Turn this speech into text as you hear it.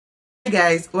Hey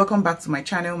guys, welcome back to my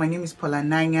channel. My name is Paula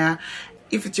Nanya.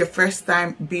 If it's your first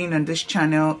time being on this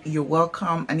channel, you're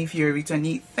welcome, and if you're a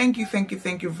returnee, thank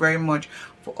you very much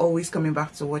for always coming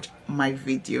back to watch my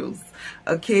videos.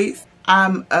 Okay,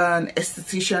 I'm an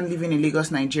esthetician living in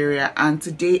Lagos, Nigeria, and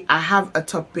today I have a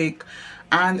topic,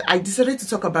 and I decided to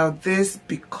talk about this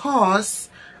because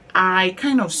I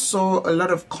kind of saw a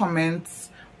lot of comments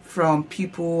from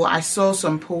people. I saw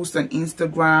some posts on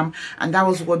Instagram, and that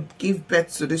was what gave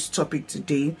birth to this topic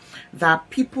today, that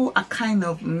people are kind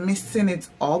of mixing it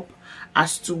up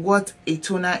as to what a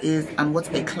toner is and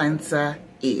what a cleanser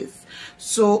is.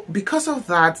 So because of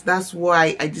that, that's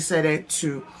why I decided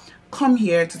to come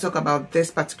here to talk about this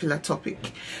particular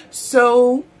topic.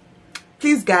 So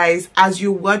please guys, as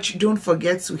you watch, don't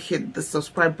forget to hit the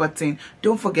subscribe button.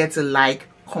 Don't forget to like,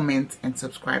 comment and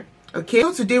subscribe. Okay,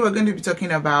 so today we're going to be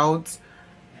talking about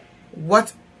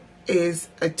what is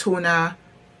a toner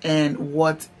and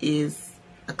what is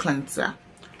a cleanser.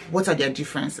 What are their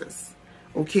differences?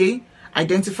 Okay,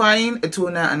 identifying a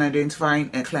toner and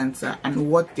identifying a cleanser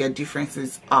and what their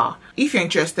differences are. If you're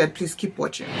interested, please keep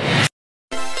watching.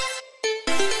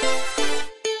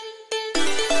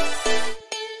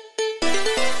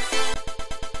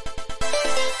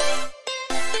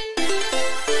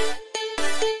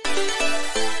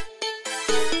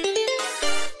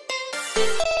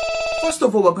 First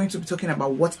of all, we're going to be talking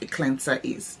about what a cleanser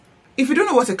is. If you don't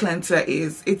know what a cleanser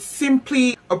is, it's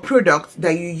simply a product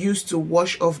that you use to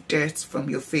wash off dirt from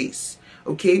your face.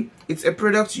 Okay, it's a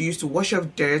product you use to wash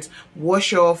off dirt,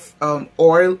 wash off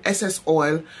oil, excess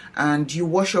oil, and you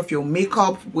wash off your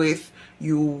makeup with.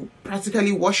 You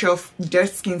practically wash off dead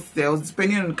skin cells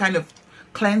depending on the kind of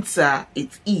cleanser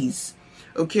it is.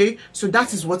 Okay, so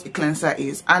that is what a cleanser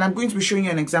is, and I'm going to be showing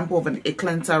you an example of a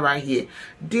cleanser right here.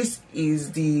 This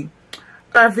is the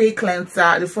Cerave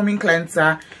cleanser, the foaming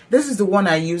cleanser. This is the one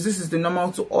I use. This is the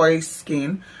normal to oil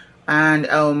skin,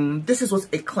 and this is what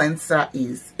a cleanser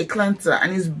is. A cleanser,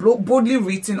 and it's boldly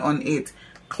written on it,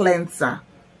 cleanser.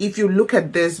 If you look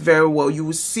at this very well, you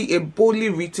will see a boldly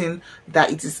written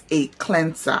that it is a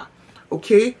cleanser.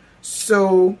 Okay,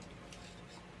 so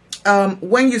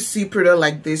when you see product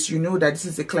like this, you know that this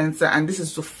is a cleanser, and this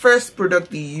is the first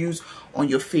product you use on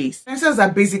your face. Cleansers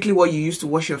are basically what you use to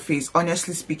wash your face.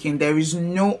 Honestly speaking, there is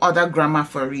no other grammar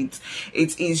for it.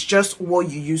 It is just what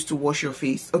you use to wash your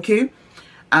face. Okay,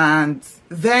 and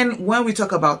then when we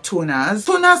talk about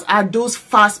toners are those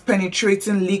fast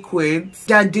penetrating liquids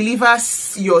that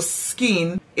delivers your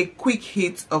skin a quick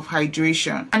hit of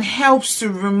hydration and helps to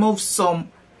remove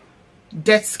some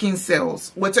dead skin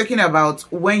cells. We're talking about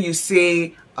when you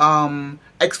say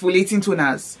exfoliating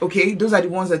toners. Okay, those are the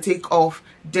ones that take off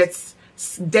dead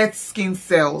skin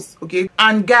cells. Okay,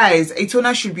 and guys, a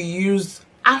toner should be used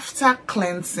after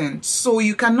cleansing, so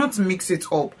you cannot mix it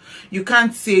up. You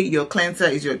can't say your cleanser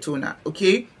is your toner,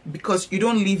 okay, because you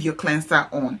don't leave your cleanser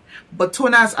on, but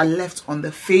toners are left on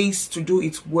the face to do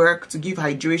its work, to give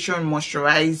hydration,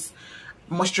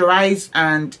 moisturize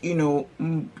and, you know,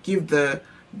 give the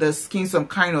skin some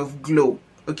kind of glow.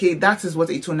 Okay, that is what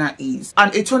a toner is.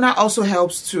 And a toner also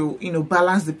helps to, you know,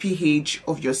 balance the pH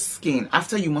of your skin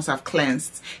after you must have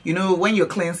cleansed. You know, when you're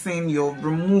cleansing, you're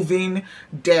removing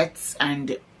dirt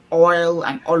and oil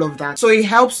and all of that, so it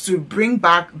helps to bring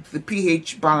back the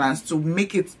pH balance, to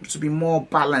make it to be more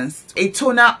balanced. A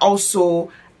toner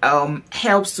also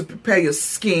helps to prepare your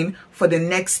skin for the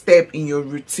next step in your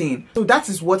routine. So that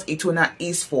is what a toner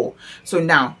is for. So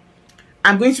now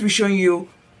I'm going to be showing you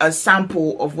a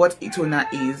sample of what a toner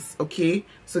is. Okay,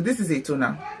 so this is a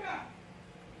toner.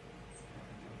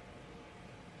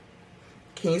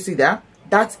 Can you see that?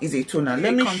 That is a toner.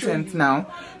 Let me show you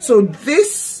now. So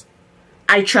this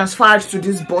I transferred to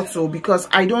this bottle because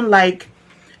I don't like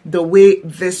the way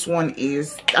this one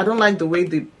is. I don't like the way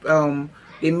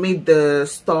they made the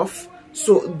stuff.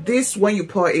 So this, when you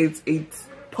pour it, it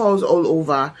pours all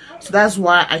over. So that's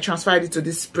why I transferred it to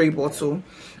this spray bottle.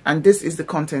 And this is the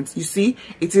content. You see,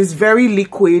 it is very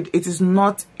liquid. It is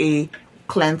not a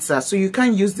cleanser, so you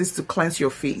can't use this to cleanse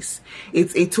your face.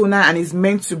 It's a toner, and it's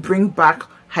meant to bring back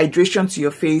hydration to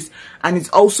your face, and it's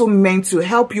also meant to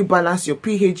help you balance your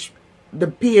pH, the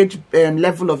pH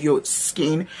level of your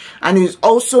skin, and it's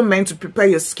also meant to prepare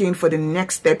your skin for the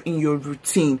next step in your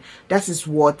routine. That is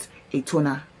what a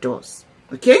toner does.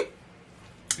 Okay,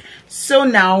 so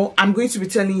now I'm going to be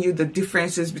telling you the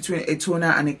differences between a toner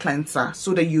and a cleanser,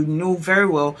 so that you know very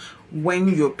well when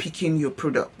you're picking your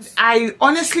product. I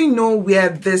honestly know where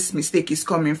this mistake is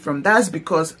coming from. That's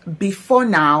because before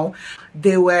now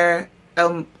there were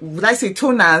would I say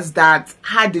toners that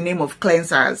had the name of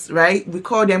cleansers, right? We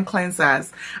call them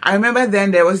cleansers. I remember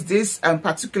then there was this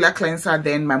particular cleanser,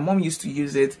 then my mom used to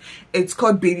use it. It's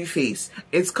called Babyface.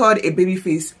 It's called a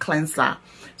Babyface cleanser.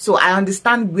 So I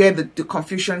understand where the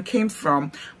confusion came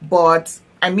from, but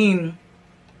I mean,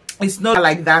 it's not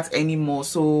like that anymore.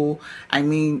 So I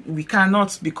mean, we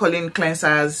cannot be calling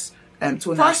cleansers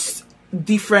toners. First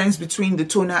difference between the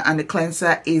toner and the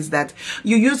cleanser is that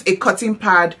you use a cotton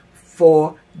pad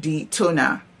for the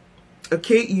toner.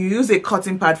 Okay, you use a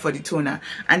cotton pad for the toner,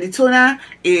 and the toner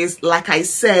is, like I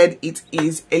said, it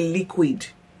is a liquid.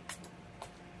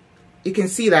 You can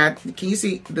see that. Can you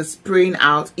see the spraying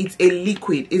out? It's a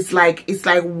liquid. It's like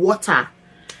water.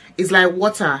 It's like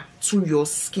water to your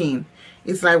skin.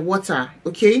 It's like water.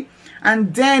 Okay.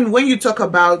 And then when you talk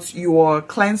about your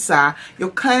cleanser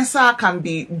can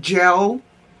be gel,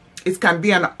 it can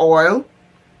be an oil,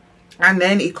 and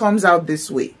then it comes out this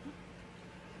way.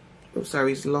 Oh,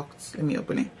 sorry, it's locked. Let me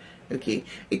open it. Okay,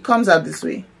 it comes out this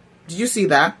way. Did you see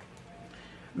that?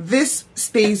 This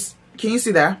stays, can you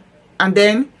see that? And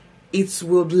then it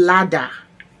will ladder.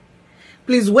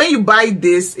 Please, when you buy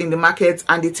this in the market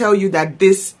and they tell you that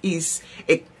this is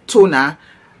a toner,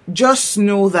 just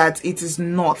know that it is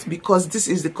not, because this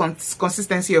is the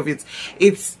consistency of it.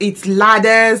 It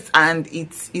ladders and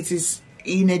it is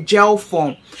in a gel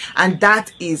form, and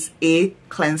that is a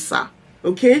cleanser.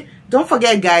 Okay, don't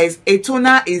forget guys, a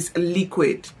toner is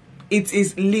liquid. It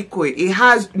is liquid. It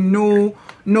has no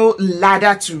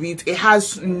ladder to it. It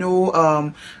has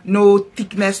no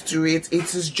thickness to it.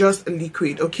 It is just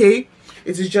liquid. Okay,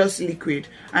 it is just liquid.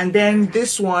 And then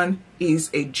this one is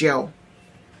a gel.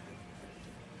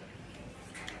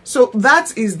 So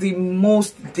that is the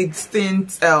most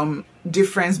distinct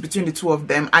difference between the two of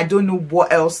them. I don't know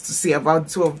what else to say about the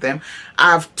two of them.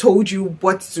 I've told you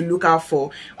what to look out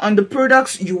for. On the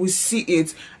products, you will see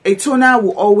it. A toner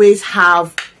will always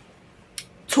have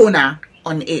toner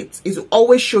on it. It will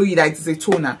always show you that it is a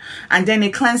toner. And then a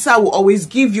cleanser will always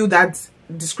give you that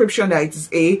description that it is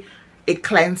a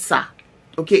cleanser.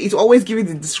 Okay, it always give you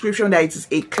the description that it is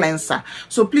a cleanser.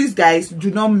 So please guys,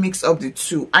 do not mix up the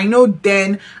two. I know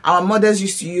then our mothers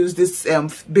used to use this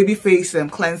Babyface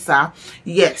cleanser.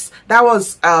 Yes, that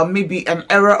was maybe an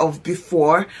era of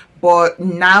before, but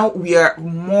now we are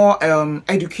more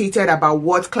educated about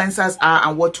what cleansers are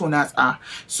and what toners are.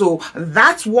 So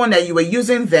that one that you were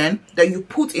using then, that you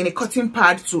put in a cotton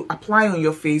pad to apply on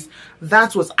your face,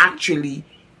 that was actually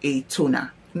a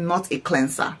toner, not a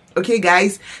cleanser. Okay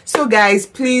guys, so guys,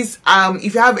 please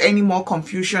if you have any more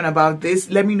confusion about this,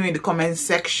 let me know in the comment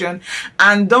section,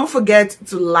 and don't forget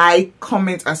to like,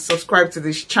 comment and subscribe to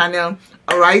this channel.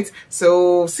 All right,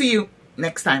 so see you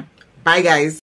next time. Bye guys.